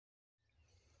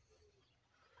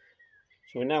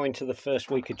So we're now into the first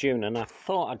week of June, and I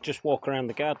thought I'd just walk around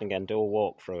the garden again, do a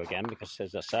walkthrough again, because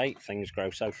as I say, things grow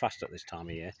so fast at this time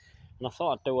of year. And I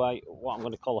thought I'd do what I'm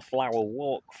going to call a flower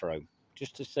walkthrough,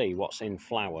 just to see what's in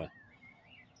flower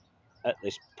at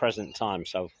this present time.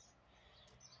 So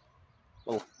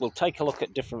we'll take a look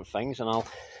at different things, and I'll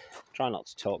try not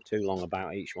to talk too long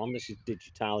about each one. This is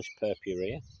Digitalis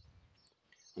purpurea,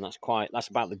 and that's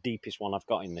about the deepest one I've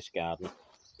got in this garden.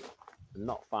 And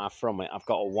not far from it, I've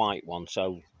got a white one.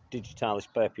 So Digitalis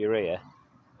purpurea,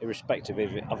 irrespective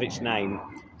of its name,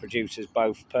 produces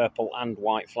both purple and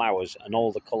white flowers, and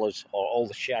all the colours or all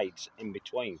the shades in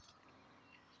between.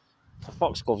 The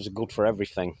foxgloves are good for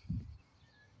everything.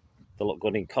 They look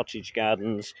good in cottage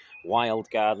gardens, wild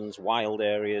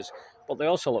areas, but they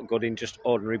also look good in just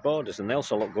ordinary borders, and they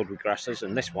also look good with grasses.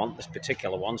 And this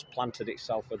particular one's planted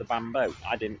itself with a bamboo.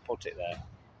 I didn't put it there.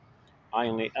 I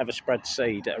only ever spread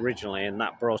seed originally, and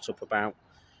that brought up about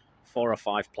 4 or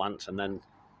 5 plants, and then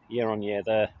year on year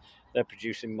they're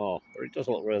producing more. But it does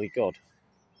look really good.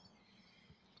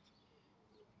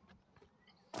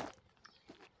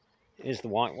 Here's the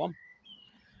white one.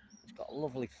 It's got a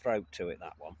lovely throat to it,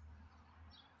 that one.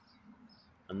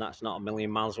 And that's not a million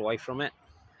miles away from it,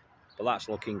 but that's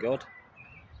looking good.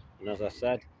 And as I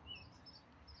said,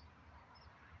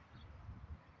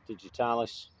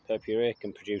 Digitalis purpurea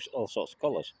can produce all sorts of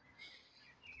colours.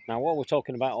 Now, while we're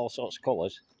talking about all sorts of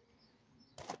colours,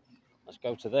 let's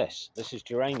go to this. This is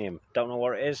geranium. Don't know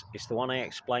what it is. It's the one I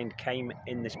explained came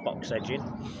in this box edging,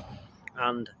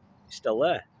 and it's still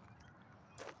there.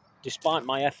 Despite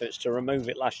my efforts to remove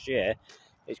it last year,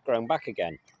 it's grown back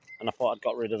again, and I thought I'd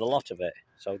got rid of a lot of it.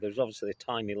 So there's obviously a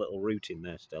tiny little root in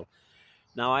there still.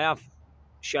 Now, I have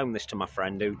shown this to my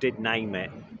friend who did name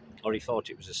it, or he thought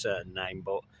it was a certain name,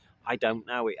 but I don't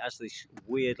know. It has this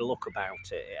weird look about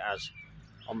it. It has,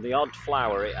 on the odd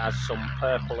flower, it has some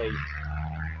purpley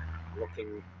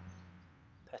looking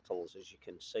petals, as you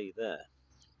can see there,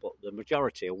 but the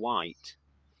majority are white.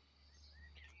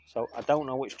 So I don't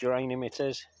know which geranium it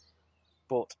is,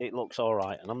 but it looks all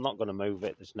right, and I'm not going to move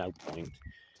it. There's no point.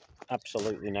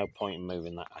 Absolutely no point in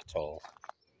moving that at all.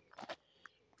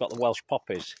 Got the Welsh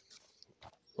poppies.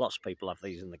 Lots of people have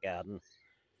these in the garden.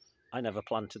 I never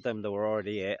planted them. They were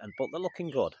already here, but they're looking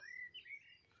good.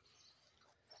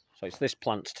 So it's this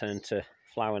plant's turn to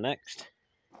flower next.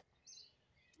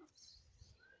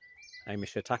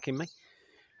 Amish attacking me.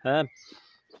 And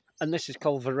this is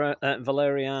called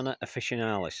Valeriana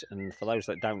officinalis. And for those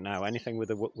that don't know, anything with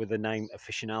the name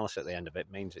officinalis at the end of it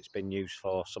means it's been used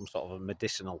for some sort of a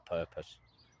medicinal purpose.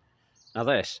 Now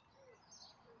this,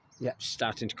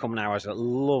 starting to come now, has a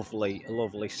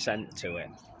lovely scent to it.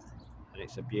 And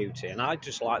it's a beauty. And I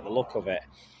just like the look of it.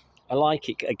 I like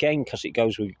it, again, because it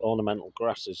goes with ornamental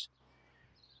grasses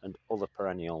and other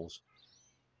perennials.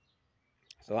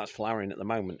 So that's flowering at the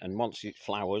moment, and once it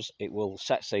flowers, it will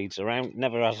set seeds around.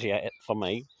 Never has yet for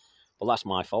me, but that's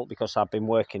my fault, because I've been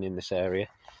working in this area,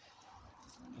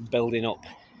 building it up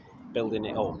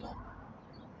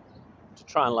to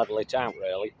try and level it out,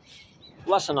 really.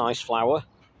 Well, that's a nice flower,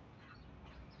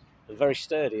 and very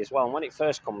sturdy as well. And when it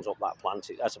first comes up, that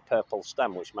plant, it has a purple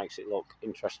stem, which makes it look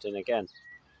interesting again.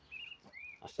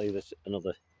 I see there's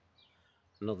another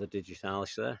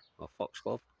Digitalis there, or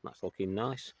foxglove. That's looking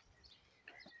nice.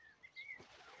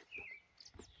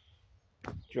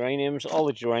 Geraniums, all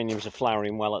the geraniums are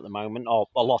flowering well at the moment, or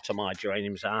a lot of my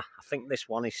geraniums are. I think this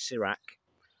one is Sirac.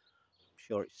 I'm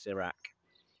sure it's Sirac.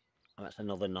 And that's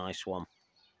another nice one.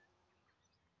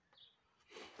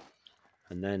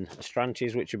 And then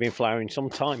Astrantias, which have been flowering some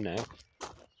time now,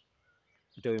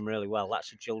 are doing really well.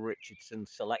 That's a Jill Richardson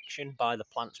selection by the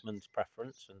Plantsman's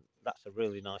Preference, and that's a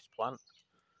really nice plant.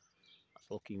 That's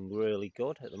looking really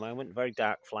good at the moment. Very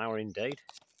dark flower indeed,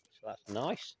 so that's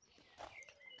nice.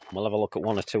 We'll have a look at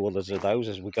 1 or 2 others of those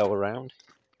as we go around.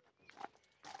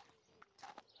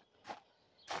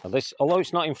 Now this, although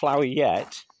it's not in flower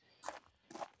yet,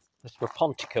 this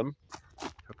Raponticum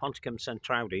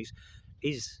centraudes,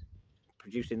 is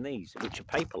producing these, which are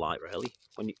paper-like, really.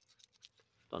 When you,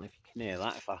 don't know if you can hear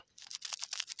that.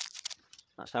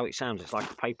 That's how it sounds. It's like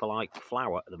a paper-like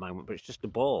flower at the moment, but it's just a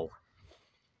ball.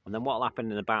 And then what will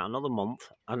happen in about another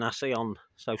month, and I see on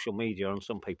social media on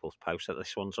some people's posts that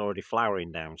this one's already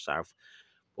flowering down south,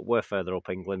 but we're further up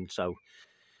England, so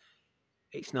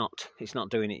it's not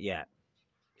doing it yet.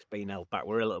 It's been held back.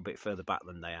 We're a little bit further back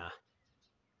than they are.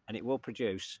 And it will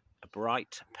produce a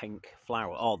bright pink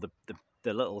flower. Oh,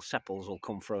 the little sepals will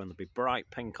come through, and there'll be bright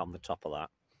pink on the top of that.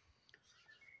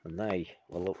 And they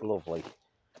will look lovely.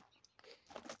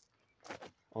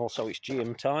 Also, it's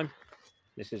GM time.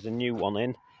 This is a new one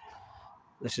in.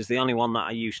 This is the only one that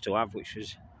I used to have, which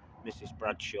was Mrs.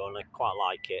 Bradshaw, and I quite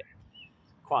like it.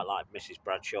 Quite like Mrs.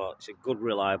 Bradshaw. It's a good,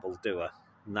 reliable doer,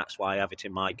 and that's why I have it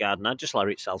in my garden. I just let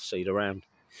it self-seed around,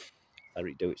 let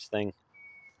it do its thing.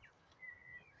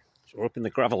 So we're up in the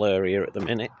gravel area at the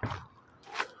minute,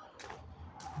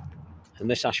 and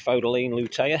this Asphodelene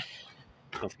lutea,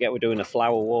 don't forget we're doing a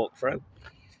flower walkthrough,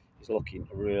 is looking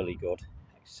really good,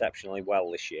 exceptionally well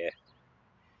this year.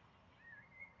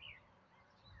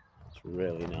 It's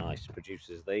really nice.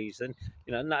 Produces these, and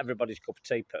you know, not everybody's cup of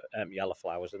tea, yellow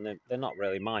flowers, and they're not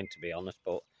really mine, to be honest,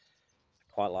 but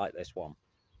I quite like this one.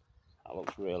 That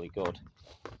looks really good.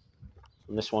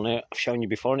 And this one here I've shown you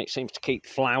before, and it seems to keep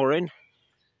flowering.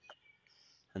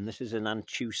 And this is an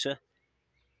Anchusa.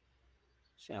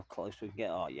 See how close we can get.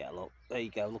 Oh yeah, look, there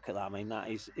you go. Look at that. I mean,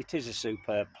 it is a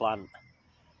superb plant,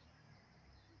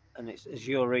 and it's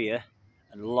Azurea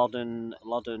and Loddon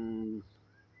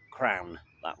Crown,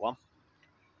 that one.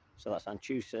 So that's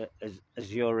Anchusa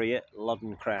Azurea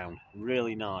Loddon Crown.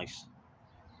 Really nice.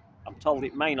 I'm told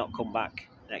it may not come back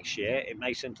next year. It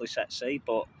may simply set seed,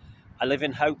 but I live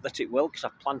in hope that it will, because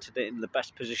I've planted it in the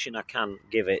best position I can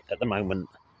give it at the moment.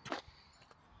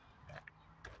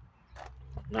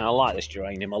 Now, I like this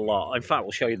geranium a lot. In fact,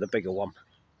 we'll show you the bigger one.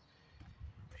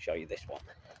 I'll show you this one.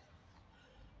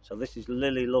 So this is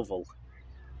Lily Lovell,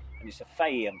 and it's a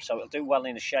phaeum, so it'll do well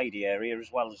in a shady area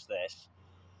as well as this.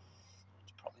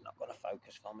 It's probably not going to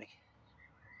focus for me,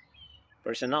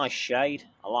 but it's a nice shade.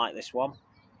 I like this one.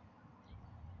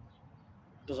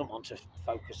 Doesn't want to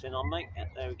focus in on me. Yeah,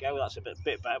 there we go. That's a bit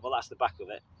better, but that's the back of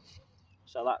it.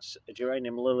 So that's a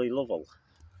geranium Lily Lovell,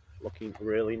 looking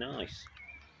really nice.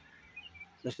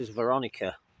 This is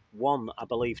Veronica, one I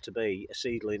believe to be a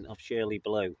seedling of Shirley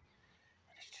Blue.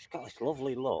 It's just got this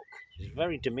lovely look. It's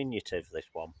very diminutive, this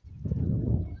one.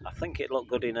 I think it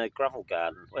looked good in a gravel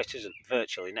garden. Well, it isn't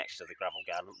virtually next to the gravel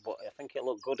garden, but I think it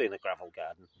looked good in a gravel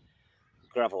garden.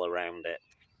 Gravel around it.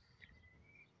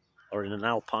 Or in an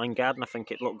alpine garden, I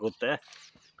think it looked good there.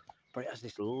 But it has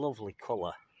this lovely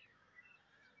colour.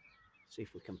 See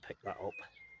if we can pick that up.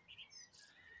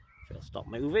 If it'll stop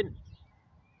moving.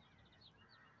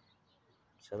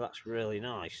 So that's really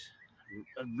nice.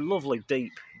 A lovely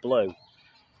deep blue.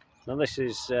 Now this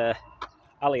is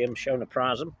Allium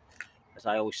Schoenophrasum. As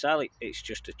I always say, it's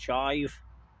just a chive.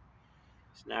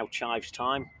 It's now chive's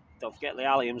time. Don't forget the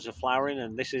alliums are flowering,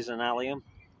 and this is an allium.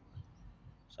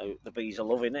 So the bees are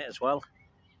loving it as well,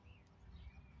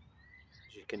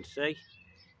 as you can see.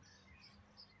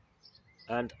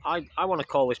 And I want to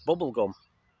call this bubblegum.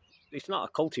 It's not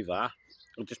a cultivar.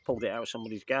 I just pulled it out of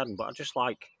somebody's garden, but I just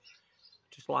like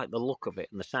the look of it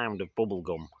and the sound of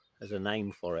bubblegum as a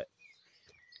name for it.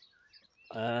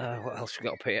 What else we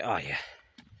got up here? Oh yeah,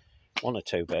 one or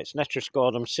two bits.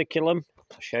 Netroscordum siculum,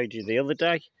 I showed you the other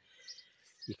day.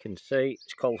 You can see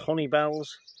it's called honey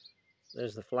bells.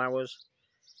 There's the flowers.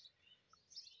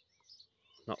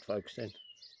 Not focusing.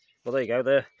 Well, there you go.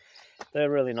 They're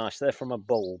really nice. They're from a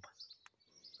bulb,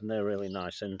 and they're really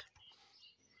nice. And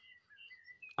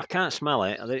I can't smell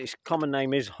it. Its common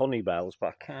name is honey bells,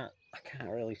 but I can't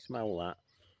really smell that.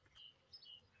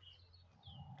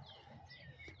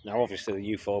 Now, obviously,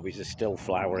 the euphorbias are still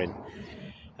flowering,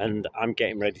 and I'm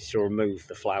getting ready to remove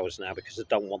the flowers now because I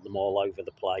don't want them all over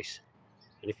the place.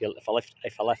 And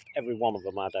if I left every one of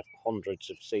them, I'd have hundreds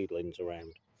of seedlings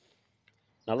around.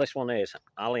 Now this one is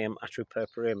Allium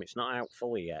atropurpureum. It's not out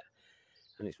fully yet,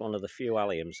 and it's one of the few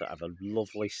alliums that have a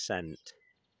lovely scent.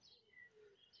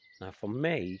 Now for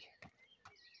me,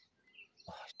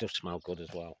 oh, it does smell good as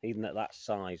well. Even at that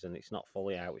size and it's not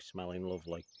fully out, it's smelling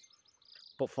lovely.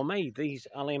 But for me, these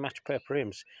Allium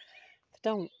atropurpureums,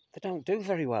 they don't do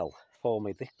very well for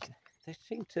me. They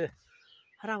seem to,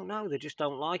 I don't know, they just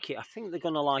don't like it. I think they're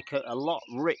going to like a lot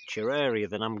richer area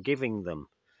than I'm giving them.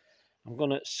 I'm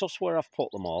going to suss where I've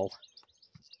put them all,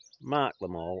 mark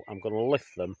them all. I'm going to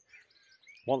lift them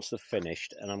once they're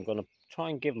finished, and I'm going to try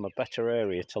and give them a better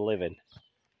area to live in.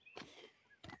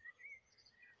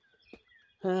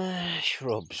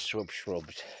 Shrubs.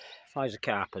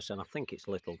 Physocarpus, and I think it's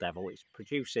Little Devil. It's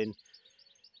producing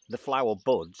the flower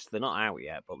buds. They're not out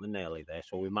yet, but they're nearly there,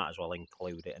 so we might as well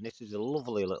include it. And this is a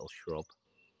lovely little shrub.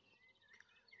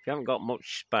 If you haven't got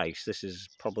much space, this is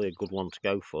probably a good one to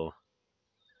go for.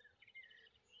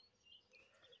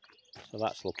 So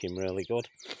that's looking really good.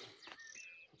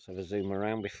 Let's have a zoom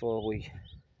around before we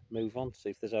move on, see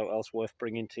if there's anything else worth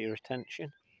bringing to your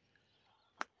attention.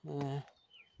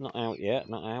 Not out yet,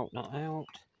 not out.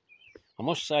 I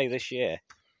must say this year,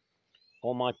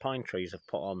 all my pine trees have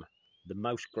put on the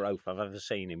most growth I've ever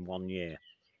seen in 1 year.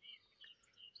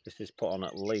 This has put on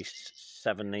at least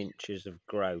 7 inches of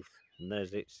growth, and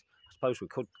there's its, I suppose we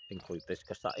could include this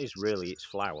because that is really its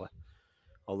flower.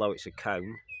 Although it's a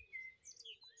cone,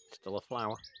 it's still a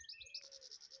flower.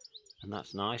 And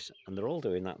that's nice. And they're all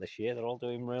doing that this year. They're all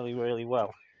doing really, really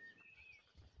well.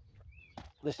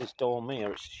 This is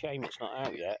Dormir. It's a shame it's not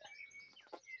out yet.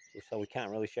 So we can't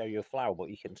really show you a flower, but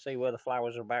you can see where the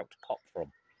flowers are about to pop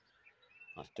from.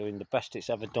 That's doing the best it's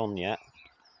ever done yet.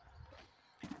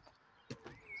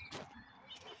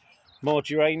 More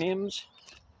geraniums.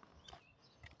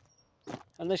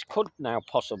 And this could now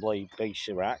possibly be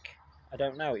Syrah. I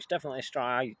don't know. It's definitely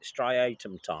a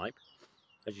striatum type,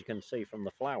 as you can see from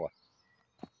the flower.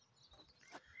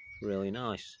 Really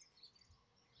nice.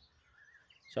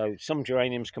 So some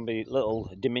geraniums can be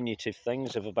little diminutive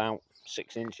things of about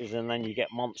 6 inches, and then you get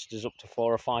monsters up to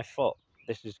 4 or 5 foot.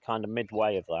 This is kind of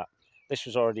midway of that. This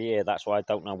was already here, that's why I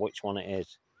don't know which one it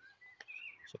is.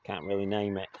 So I can't really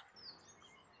name it.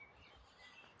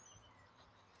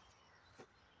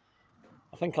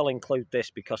 I think I'll include this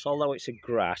because although it's a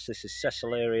grass, this is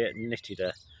Cecillaria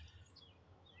nitida.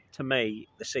 To me,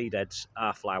 the seed heads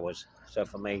are flowers. So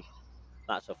for me,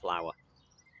 that's a flower.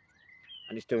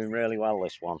 And it's doing really well,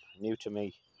 this one. New to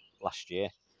me last year.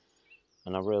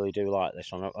 And I really do like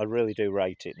this one. I really do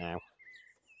rate it now.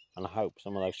 And I hope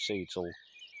some of those seeds will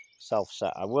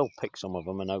self-set. I will pick some of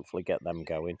them and hopefully get them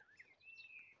going.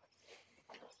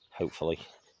 Hopefully.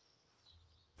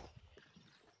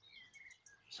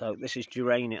 So this is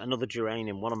geranium, another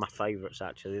geranium, one of my favourites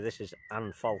actually. This is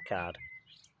Anne Folcard.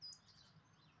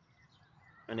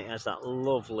 And it has that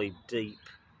lovely deep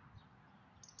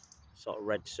sort of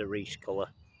red cerise colour.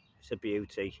 It's a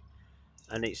beauty.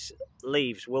 And its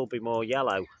leaves will be more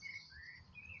yellow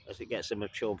as it gets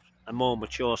a more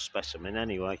mature specimen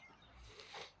anyway.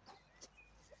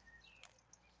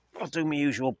 I'll do my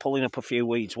usual pulling up a few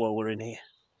weeds while we're in here.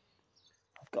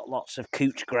 I've got lots of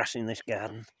couch grass in this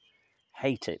garden.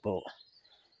 Hate it, but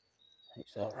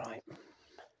it's alright.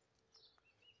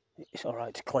 It's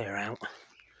alright to clear out.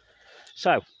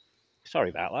 So, sorry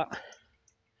about that.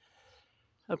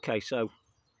 Okay, so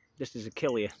this is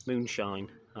Achillea Moonshine.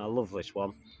 I love this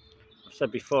one. I've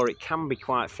said before it can be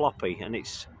quite floppy, and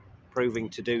it's proving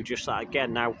to do just that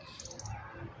again. Now,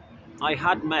 I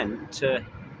had meant to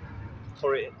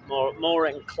put it more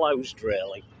enclosed,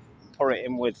 really. Put it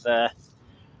in with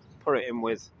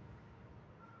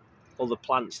other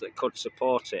plants that could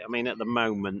support it. I mean, at the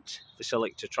moment, the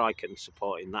Silictotrichum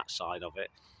supporting that side of it.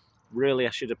 Really,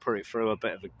 I should have put it through a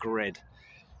bit of a grid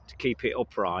to keep it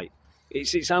upright.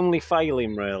 It's only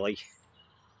failing, really.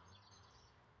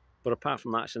 But apart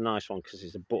from that, it's a nice one because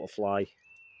it's a butterfly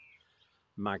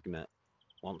magnet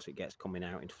once it gets coming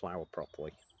out into flower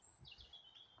properly.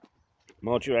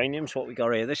 More geraniums. What we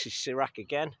got here? This is Syrah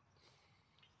again.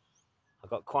 I've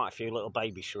got quite a few little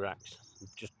baby Syrahs.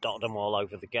 Just dotted them all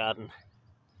over the garden.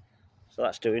 So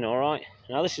that's doing all right.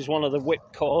 Now this is one of the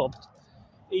whipcord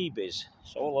ebis.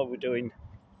 So although we're doing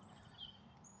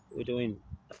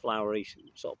a flowery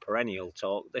sort of perennial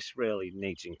talk, this really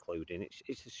needs including.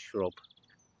 It's a shrub,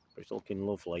 but it's looking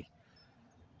lovely.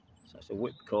 So it's a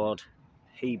whipcord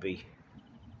hebe.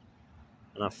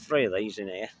 And I have 3 of these in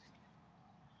here,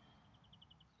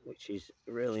 which is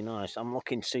really nice. I'm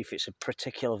looking to see if it's a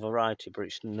particular variety, but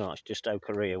it's not. It's just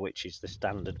Ocarina, which is the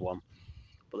standard one.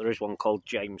 But there is one called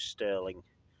James Sterling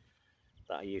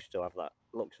that I used to have that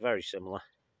looks very similar.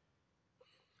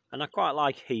 And I quite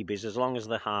like hebes as long as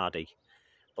they're hardy.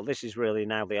 But this is really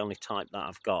now the only type that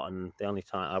I've got and the only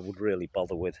type I would really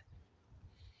bother with.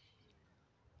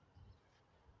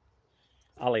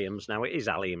 Alliums. Now it is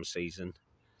allium season,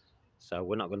 so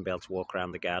we're not going to be able to walk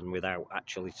around the garden without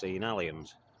actually seeing alliums.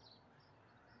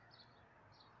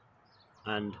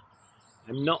 And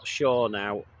I'm not sure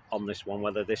now on this one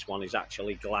whether this one is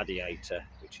actually Gladiator,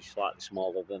 which is slightly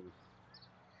smaller than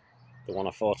the one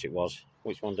I thought it was.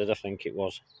 Which one did I think it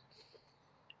was?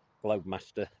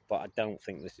 Globemaster, but I don't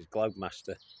think this is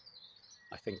Globemaster.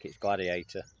 I think it's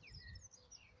Gladiator.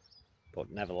 But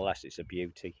nevertheless, it's a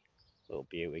beauty. Little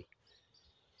beauty.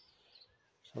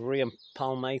 So Rheum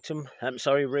palmatum.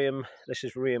 This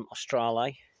is Rheum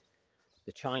australe.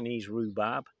 The Chinese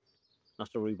rhubarb. Not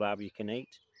a rhubarb you can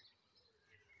eat,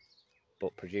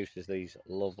 but produces these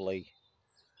lovely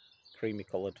creamy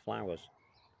coloured flowers,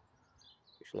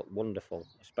 which look wonderful,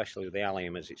 especially with the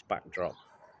allium as its backdrop.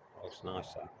 Looks nice,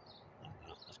 that.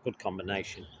 That's a good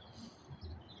combination.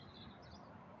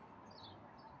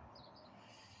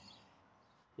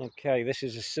 Okay, this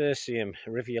is a Cirsium,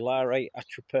 Rivulare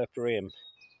atripurpureum.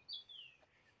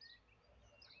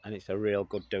 And it's a real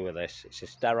good doer, this. It's a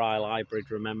sterile hybrid,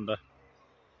 remember.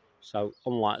 So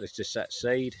unlikely to set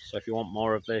seed. So if you want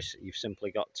more of this, you've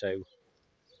simply got to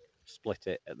split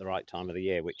it at the right time of the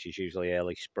year, which is usually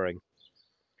early spring.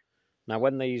 Now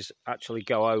when these actually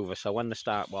go over, so when they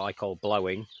start what I call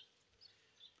blowing,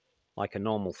 like a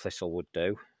normal thistle would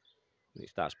do, it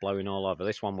starts blowing all over,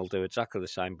 this one will do exactly the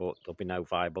same, but there'll be no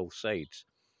viable seeds.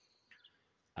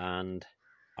 And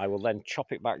I will then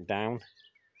chop it back down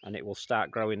and it will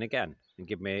start growing again and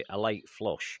give me a late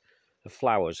flush of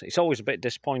flowers. It's always a bit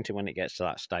disappointing when it gets to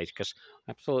that stage, because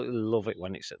I absolutely love it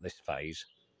when it's at this phase.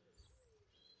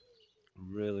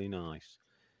 Really nice.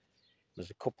 There's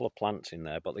a couple of plants in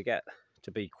there, but they get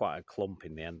to be quite a clump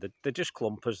in the end. They're just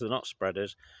clumpers, they're not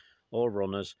spreaders or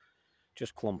runners,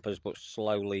 just clumpers, but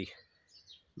slowly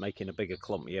making a bigger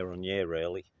clump year on year,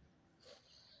 really.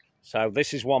 So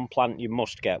this is one plant you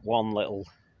must get, one little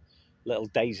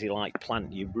daisy-like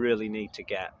plant you really need to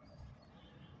get.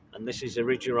 And this is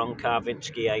Erigeron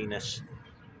carvinskianus,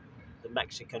 the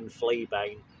Mexican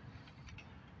fleabane.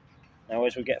 Now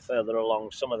as we get further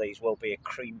along, some of these will be a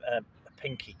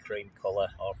pinky cream colour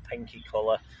or pinky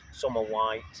colour, some are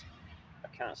white. I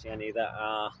can't see any that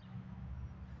are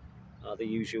the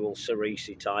usual cerise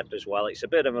type as well. It's a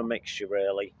bit of a mixture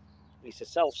really. It's a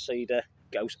self-seeder,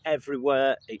 goes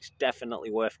everywhere. It's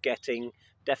definitely worth getting,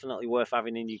 definitely worth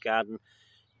having in your garden.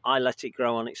 I let it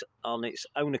grow on its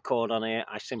own accord on here.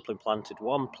 I simply planted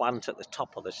one plant at the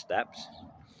top of the steps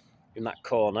in that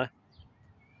corner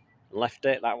and left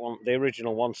it. That one, the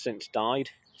original one, since died.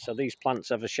 So these plants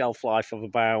have a shelf life of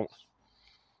about,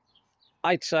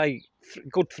 I'd say,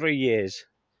 good 3 years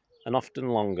and often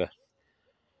longer.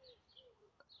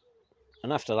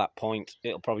 And after that point,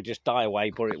 it'll probably just die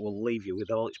away, but it will leave you with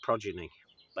all its progeny.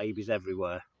 Babies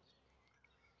everywhere.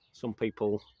 Some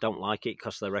people don't like it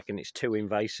because they reckon it's too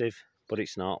invasive, but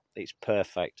it's not. It's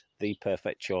perfect, the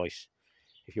perfect choice.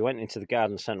 If you went into the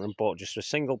garden centre and bought just a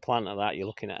single plant of that, you're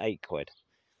looking at £8.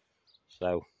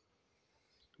 So,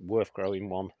 worth growing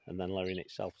one and then letting it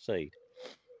self-seed.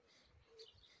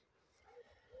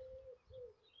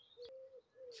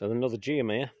 So another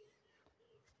geum here,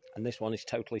 and this one is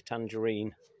totally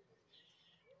tangerine.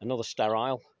 Another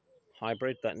sterile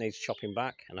hybrid that needs chopping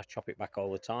back, and I chop it back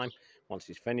all the time once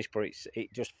it's finished, but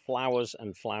it just flowers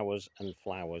and flowers and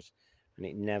flowers, and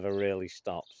it never really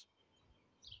stops.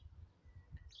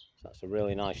 So that's a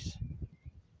really nice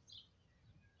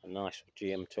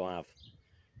geum to have.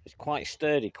 It's quite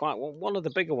sturdy, quite one of the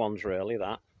bigger ones really.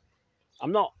 That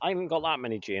I haven't got that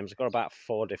many geums. I've got about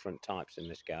 4 different types in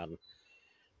this garden,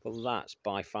 but that's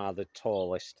by far the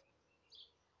tallest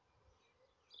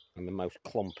and the most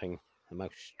clumping, the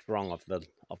most strong of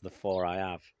the 4 I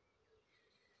have.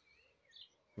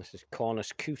 This is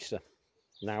Cornus Cusa.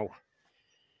 Now,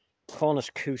 Cornus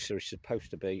Cusa is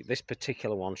supposed to be, this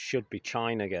particular one should be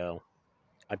China Girl.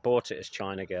 I bought it as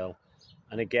China Girl,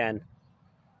 and again,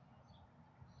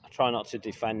 I try not to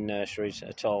defend nurseries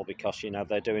at all, because, you know,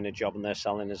 they're doing a job and they're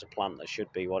selling as a plant that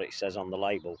should be what it says on the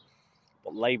label.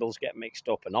 But labels get mixed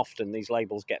up, and often these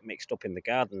labels get mixed up in the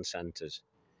garden centres.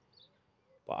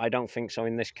 But I don't think so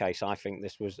in this case. I think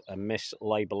this was a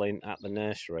mislabeling at the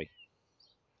nursery,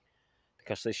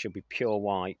 because this should be pure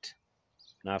white.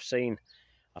 Now I've seen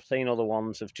other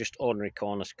ones of just ordinary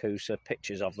Cornus Cusa,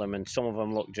 pictures of them, and some of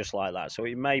them look just like that. So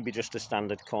it may be just a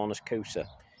standard Cornus Cusa.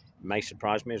 It may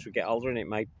surprise me as we get older, and it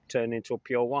may turn into a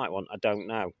pure white one. I don't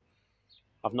know.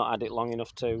 I've not had it long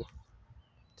enough to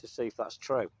see if that's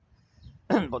true.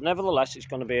 But nevertheless, it's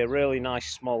going to be a really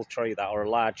nice small tree, that, or a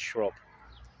large shrub.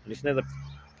 And it's near the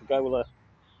pergola,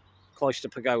 cloister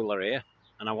pergola here,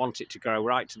 and I want it to grow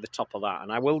right to the top of that.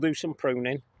 And I will do some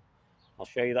pruning. I'll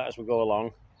show you that as we go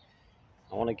along.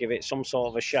 I want to give it some sort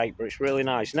of a shape, but it's really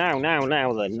nice. Now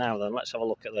then, let's have a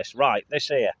look at this. Right, this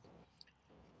here.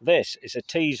 This is a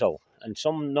teasel, and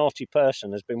some naughty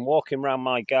person has been walking around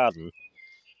my garden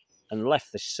and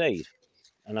left this seed.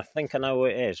 And I think I know who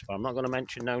it is, but I'm not going to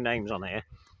mention no names on here.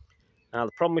 Now,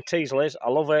 the problem with teasel is, I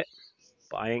love it,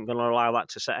 but I ain't going to allow that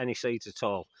to set any seeds at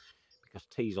all, because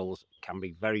teasels can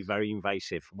be very, very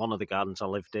invasive. One of the gardens I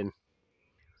lived in,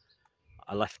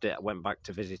 I left it, I went back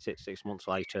to visit it 6 months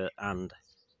later, and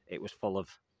it was full of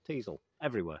teasel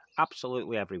everywhere,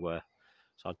 absolutely everywhere.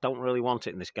 So I don't really want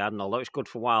it in this garden. Although it's good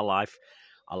for wildlife,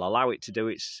 I'll allow it to do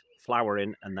its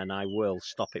flowering, and then I will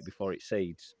stop it before it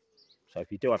seeds. So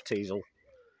if you do have teasel,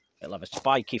 it'll have a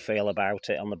spiky feel about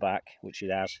it on the back, which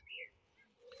it has.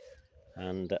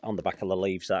 And on the back of the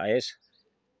leaves, that is.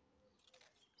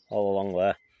 All along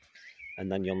there.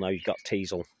 And then you'll know you've got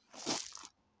teasel.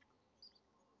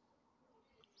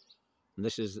 And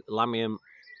this is Lamium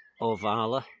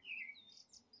ovala.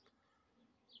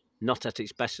 Not at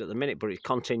its best at the minute, but it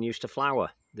continues to flower.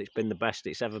 It's been the best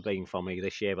it's ever been for me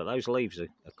this year. But those leaves are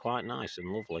quite nice and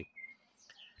lovely.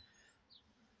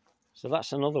 So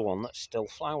that's another one that's still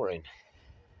flowering.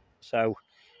 So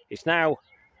it's now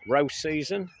rose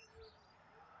season.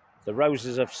 The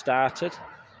roses have started,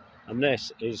 and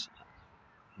this is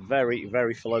very,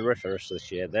 very floriferous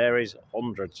this year. There is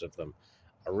hundreds of them.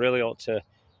 I really ought to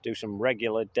do some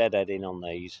regular deadheading on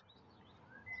these.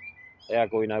 They are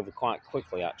going over quite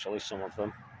quickly, actually, some of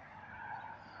them.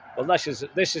 But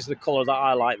this is the colour that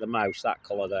I like the most, that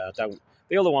colour there. I don't.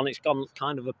 The other one, it's gone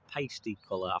kind of a pasty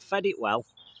colour. I fed it well,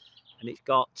 and it's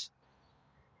got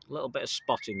a little bit of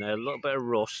spotting there, a little bit of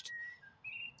rust.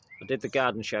 I did the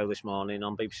garden show this morning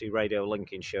on BBC Radio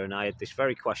Lincolnshire, and I had this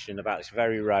very question about this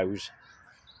very rose.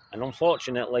 And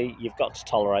unfortunately, you've got to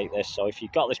tolerate this. So if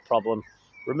you've got this problem,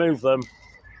 remove them,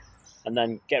 and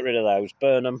then get rid of those.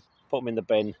 Burn them, put them in the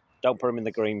bin. Don't put them in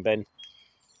the green bin.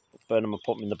 Burn them and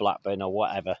put them in the black bin or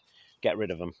whatever. Get rid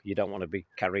of them. You don't want to be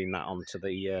carrying that on to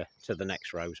the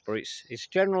next rose. But it's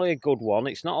generally a good one.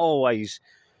 It's not always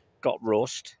got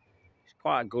rust. It's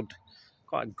quite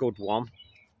a good one.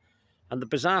 And the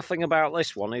bizarre thing about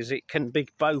this one is it can be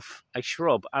both a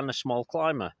shrub and a small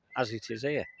climber, as it is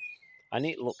here. And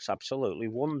it looks absolutely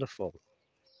wonderful.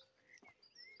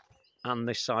 And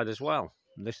this side as well.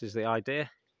 And this is the idea.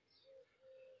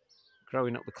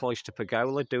 Growing up the cloister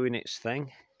pergola, doing its thing.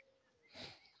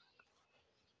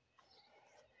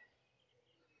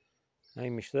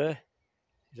 Hamish there.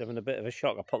 He's having a bit of a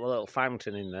shock. I put the little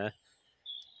fountain in there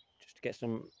just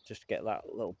to get that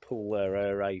little pool there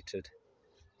aerated.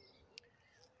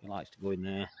 He likes to go in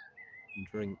there and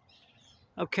drink.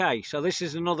 Okay, so this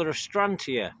is another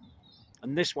Astrantia,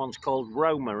 and this one's called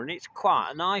Roma, and it's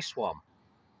quite a nice one.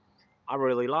 I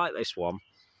really like this one.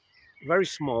 Very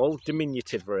small,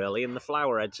 diminutive really, and the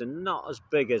flower heads are not as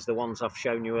big as the ones I've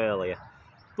shown you earlier.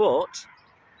 But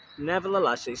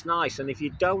nevertheless, it's nice. And if you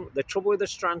don't, the trouble with the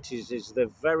Astrantias is they're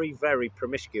very, very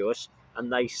promiscuous,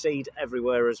 and they seed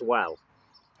everywhere as well.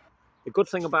 The good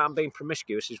thing about them being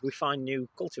promiscuous is we find new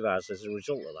cultivars as a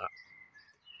result of that.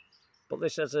 But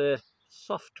this has a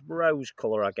soft rose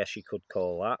colour, I guess you could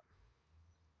call that.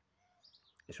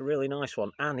 It's a really nice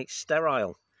one, and it's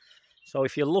sterile. So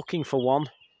if you're looking for one,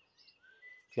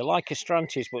 if you like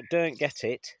Astrantias but don't get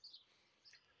it,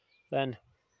 then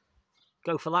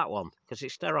go for that one, because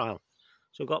it's sterile.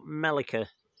 So we've got Melica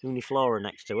uniflora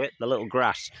next to it, the little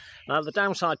grass. Now the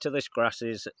downside to this grass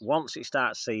is once it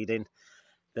starts seeding,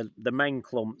 the main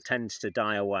clump tends to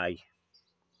die away.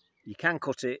 You can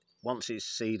cut it once it's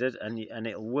seeded, and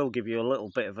it will give you a little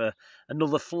bit of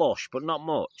another flush, but not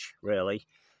much really.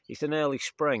 It's an early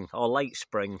spring or late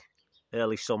spring,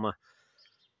 early summer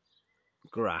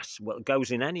grass. Well, it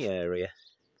goes in any area,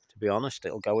 to be honest.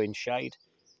 It'll go in shade,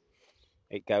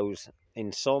 it goes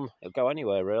in sun, it'll go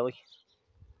anywhere really.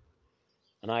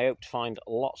 And I hope to find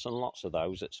lots and lots of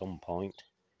those at some point.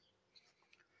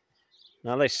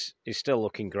 Now this is still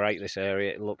looking great, this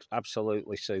area. It looks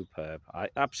absolutely superb. I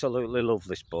absolutely love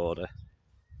this border.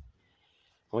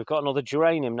 And we've got another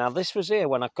geranium. Now this was here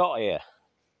when I got here.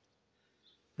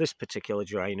 This particular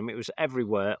geranium, it was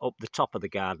everywhere up the top of the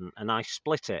garden, and I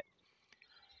split it.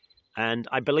 And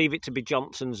I believe it to be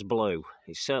Johnson's Blue.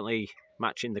 It's certainly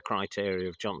matching the criteria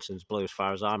of Johnson's Blue as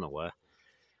far as I'm aware.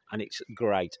 And it's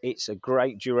great. It's a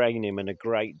great geranium and a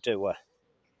great doer.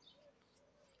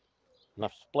 And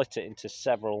I've split it into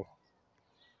several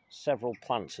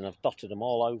plants, and I've dotted them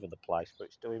all over the place, but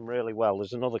it's doing really well.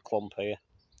 There's another clump here.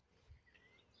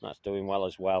 That's doing well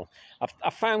as well.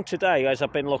 I've found today, as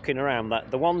I've been looking around, that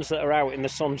the ones that are out in the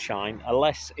sunshine are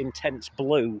less intense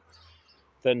blue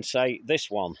than, say,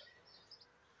 this one.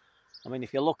 I mean,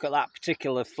 if you look at that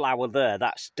particular flower there,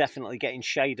 that's definitely getting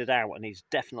shaded out, and it's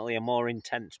definitely a more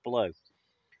intense blue.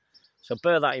 So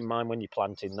bear that in mind when you're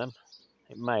planting them.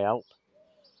 It may help.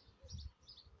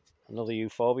 Another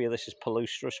euphorbia. This is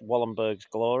Palustrus, Wallenberg's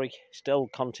Glory. Still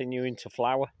continuing to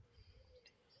flower.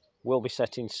 Will be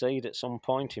setting seed at some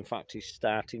point. In fact, he's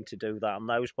starting to do that on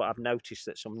those, but I've noticed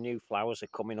that some new flowers are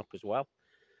coming up as well.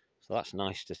 So that's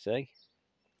nice to see.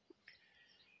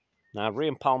 Now,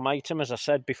 Rian palmatum, as I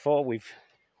said before,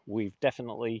 we've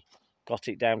definitely got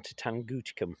it down to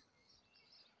Tanguticum.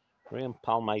 Rian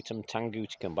palmatum,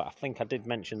 Tanguticum, but I think I did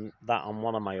mention that on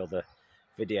one of my other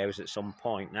videos at some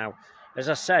point. Now, as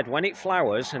I said, when it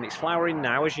flowers, and it's flowering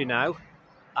now, as you know,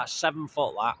 that's 7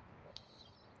 foot, that.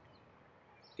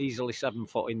 Easily 7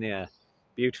 foot in the air.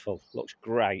 Beautiful, looks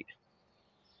great.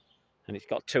 And it's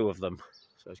got 2 of them,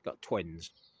 so it's got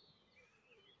twins.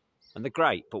 And they're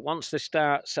great, but once they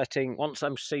start setting, once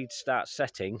them seeds start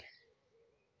setting,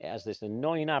 it has this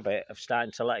annoying habit of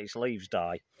starting to let its leaves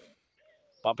die.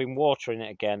 But I've been watering it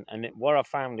again, and what I've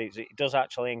found is it does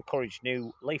actually encourage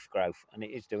new leaf growth, and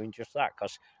it is doing just that,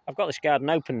 because I've got this garden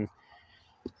open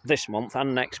this month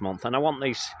and next month, and I want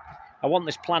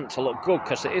this plant to look good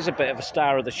because it is a bit of a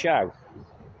star of the show,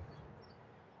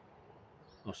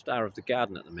 or star of the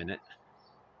garden at the minute.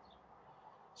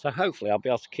 So hopefully I'll be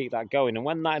able to keep that going, and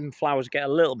when them flowers get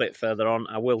a little bit further on,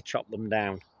 I will chop them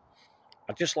down.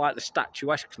 I just like the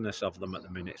statuesqueness of them at the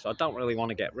minute, so I don't really want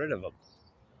to get rid of them.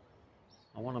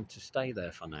 I want them to stay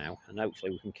there for now, and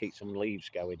hopefully we can keep some leaves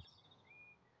going.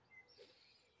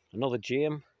 Another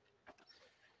geum.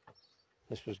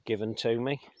 This was given to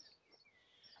me,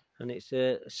 and it's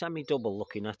a semi-double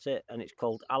looking at it, and it's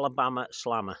called Alabama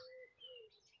Slammer,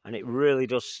 and it really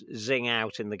does zing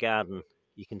out in the garden.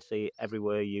 You can see it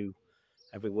everywhere you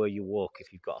walk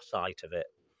if you've got a sight of it.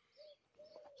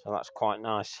 So that's quite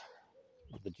nice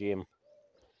with the geum.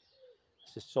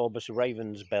 This is Sorbus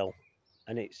Raven's Bill,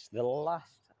 and it's the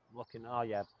last looking. Oh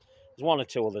yeah, there's one or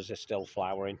two others are still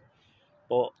flowering,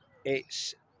 but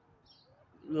it's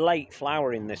late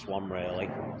flowering, this one really.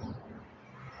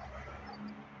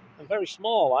 And very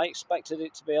small. I expected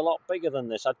it to be a lot bigger than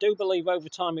this. I do believe over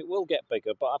time it will get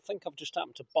bigger, but I think I've just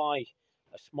happened to buy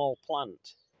a small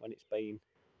plant when it's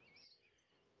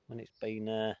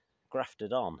been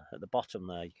grafted on at the bottom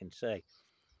there, you can see.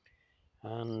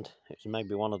 And it's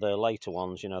maybe one of the later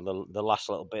ones, you know, the last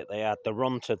little bit they had, the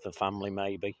runt of the family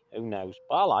maybe, who knows.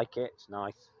 But I like it, it's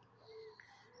nice.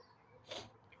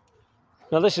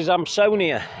 Now this is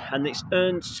Amsonia, and it's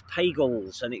Ernst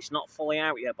Pagels, and it's not fully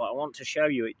out yet, but I want to show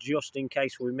you it just in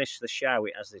case we miss the show.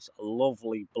 It has this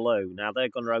lovely blue. Now they're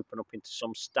going to open up into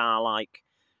some star-like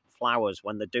flowers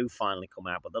when they do finally come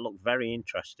out, but they look very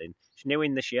interesting. It's new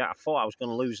in this year. I thought I was going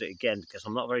to lose it again because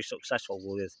I'm not very successful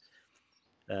with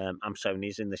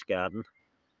Amsonias in this garden.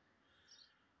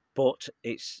 But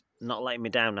it's not letting me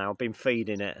down now. I've been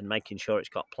feeding it and making sure it's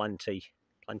got plenty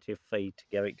of feed to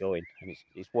get it going, and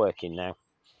it's working now.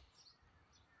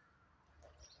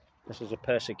 This is a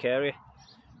Persicaria.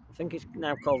 I think it's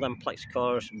now called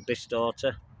Plexicorus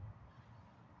bistorta.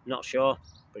 Not sure,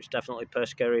 but it's definitely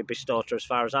Persicaria bistorta as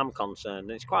far as I'm concerned.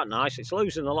 And it's quite nice. It's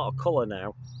losing a lot of colour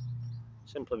now,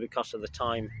 simply because of the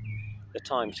time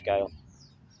scale.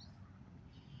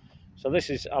 So this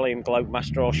is Allium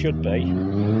Globemaster, or should be.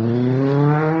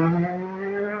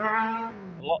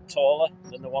 A lot taller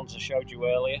than the ones I showed you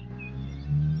earlier,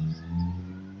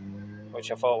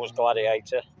 which I thought was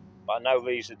Gladiator, but I know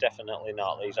these are definitely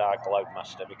not. These are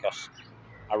Globemaster because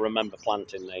I remember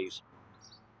planting these.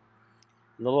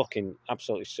 And they're looking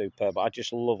absolutely superb. I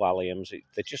just love alliums.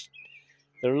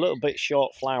 They're a little bit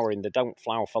short flowering. They don't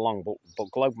flower for long, but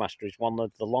Globemaster is one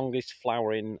of the longest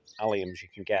flowering alliums you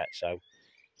can get. So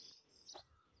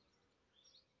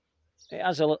it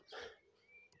has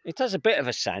a bit of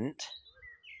a scent.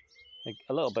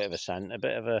 A little bit of a scent, a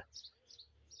bit of a,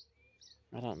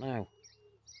 I don't know,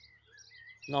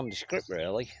 nondescript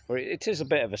really, but it is a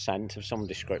bit of a scent of some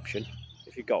description.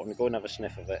 If you've got one, go and have a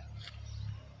sniff of it.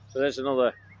 So there's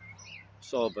another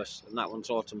Sorbus, and that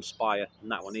one's Autumn Spire, and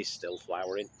that one is still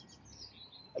flowering.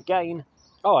 Again,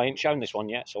 oh, I ain't shown this one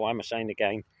yet, so why am I saying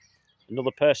again? Another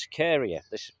Persicaria.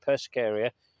 This is Persicaria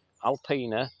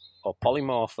alpina or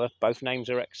polymorpha. Both names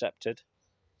are accepted,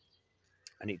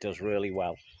 and it does really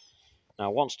well. Now,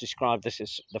 I once described this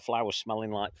as the flowers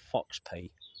smelling like fox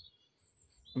pea.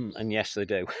 And yes, they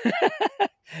do.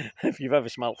 If you've ever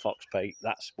smelt fox pea,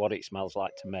 that's what it smells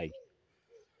like to me.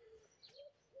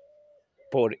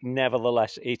 But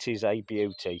nevertheless, it is a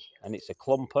beauty. And it's a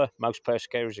clumper. Most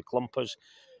Persicarias are clumpers.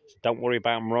 So don't worry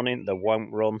about them running. They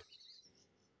won't run.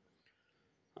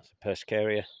 That's a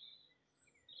Persicaria.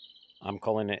 I'm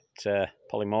calling it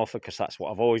polymorpha because that's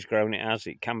what I've always grown it as.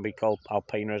 It can be called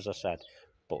alpina, as I said,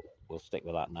 but we'll stick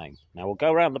with that name. Now we'll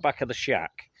go around the back of the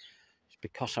shack. It's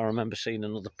because I remember seeing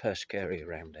another Persicaria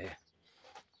around here.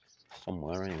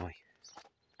 Somewhere, anyway.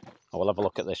 I will have a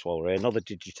look at this while we're here. Another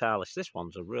Digitalis. This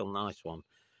one's a real nice one.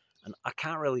 And I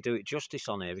can't really do it justice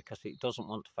on here because it doesn't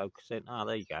want to focus in. Ah,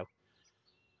 there you go.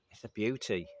 It's a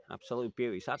beauty. Absolute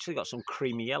beauty. It's actually got some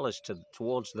creamy yellows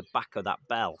towards the back of that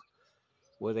bell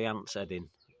where the ant's heading.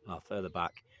 Oh, further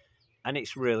back. And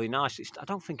it's really nice. I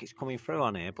don't think it's coming through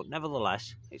on here, but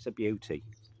nevertheless, it's a beauty.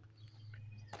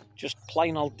 Just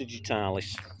plain old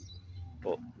Digitalis,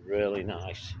 but really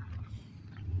nice.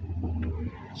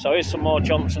 So here's some more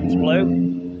Johnson's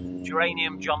Blue.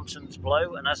 Geranium Johnson's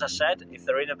Blue. And as I said, if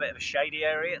they're in a bit of a shady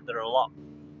area, they're a lot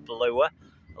bluer,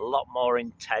 a lot more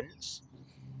intense.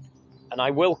 And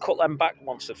I will cut them back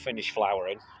once they've finished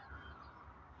flowering.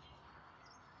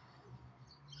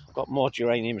 I've got more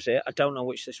geraniums here. I don't know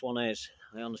which this one is.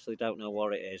 I honestly don't know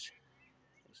what it is.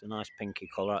 It's a nice pinky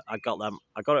colour. I got it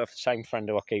off the same friend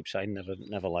who I keep saying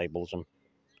never labels them.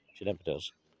 She never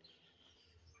does.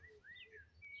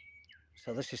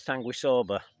 So this is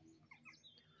Sanguisoba,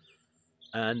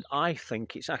 and I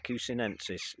think it's Acu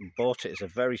sinensis. Bought it as a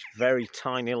very, very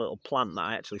tiny little plant that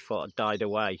I actually thought had died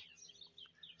away.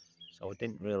 So I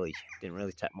didn't really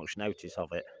take much notice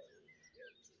of it.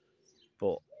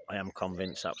 But I am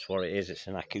convinced that's what it is. It's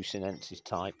an Acu sinensis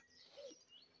type.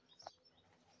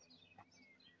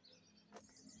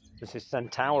 This is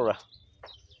Centaura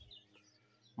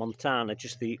montana,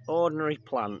 just the ordinary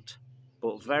plant,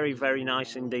 but very, very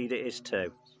nice indeed it is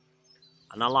too.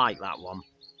 And I like that one.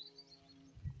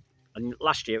 And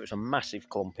last year it was a massive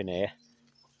clump in here.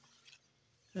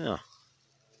 Yeah.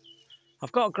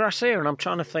 I've got grass here and I'm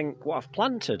trying to think what I've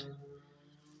planted.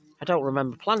 I don't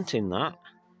remember planting that.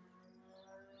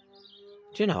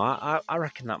 Do you know, I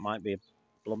reckon that might be a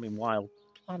blooming wild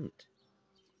plant.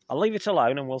 I'll leave it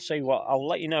alone and we'll see what, I'll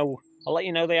let you know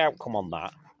the outcome on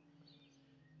that.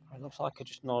 It looks like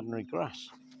just an ordinary grass.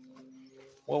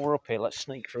 While we're up here, let's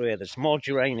sneak through here. There's more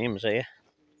geraniums here.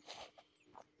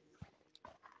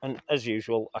 And as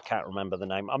usual, I can't remember the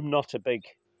name. I'm not a big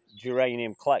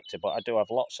geranium collector, but I do have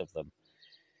lots of them.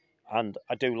 And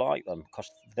I do like them because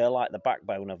they're like the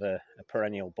backbone of a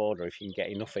perennial border if you can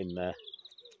get enough in there.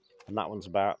 And that one's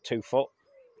about 2 foot,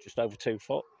 just over 2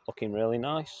 foot, looking really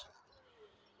nice.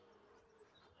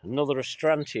 Another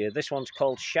Astrantia. This one's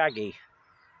called Shaggy.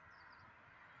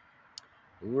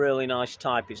 Really nice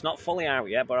type. It's not fully out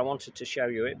yet, but I wanted to show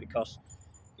you it because,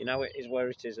 you know, it is where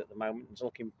it is at the moment. It's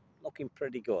looking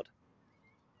pretty good.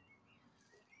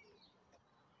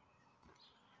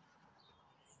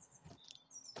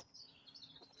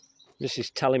 This is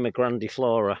Talima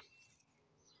grandiflora,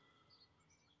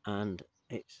 and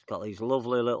it's got these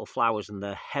lovely little flowers and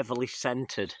they're heavily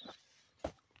scented.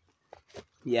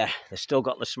 Yeah, they've still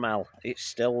got the smell. It's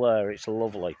still there. It's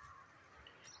lovely.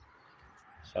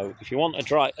 So if you want a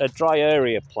dry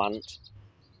area plant,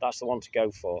 that's the one to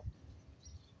go for.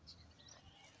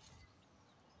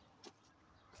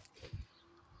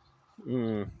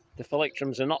 The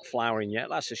phylloxerums are not flowering yet.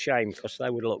 That's a shame because they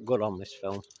would look good on this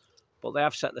film. But they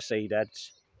have set the seed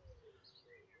heads.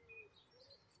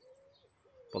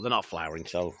 But they're not flowering,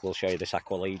 so we'll show you this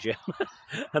Aquilegia.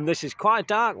 And this is quite a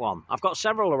dark one. I've got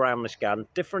several around this garden,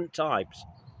 different types.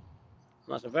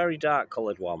 That's a very dark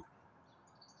coloured one.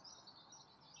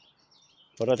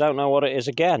 But I don't know what it is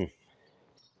again.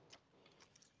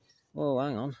 Oh,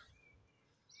 hang on.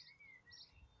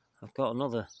 I've got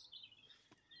another.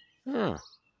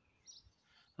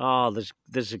 Oh,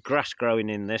 there's a grass growing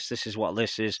in this. This is what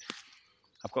this is.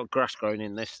 I've got grass growing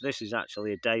in this. This is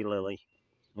actually a daylily,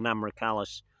 an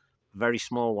Amricalis, very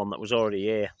small one that was already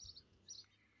here.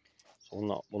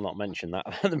 So we'll not mention that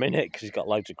at the minute because it's got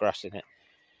loads of grass in it.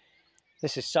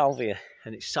 This is Salvia,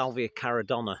 and it's Salvia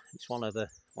caradonna. It's one of the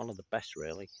best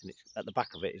really, and it's at the back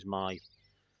of it is my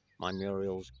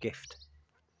Muriel's gift,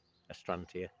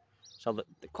 Astrantia. So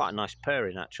they're quite a nice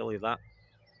pairing actually. That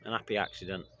an happy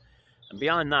accident. And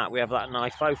behind that we have that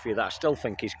Nyphophia that I still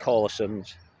think is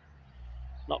Corlison's.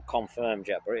 Not confirmed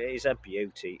yet, but it is a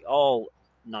beauty. All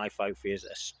Nyphophias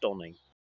are stunning.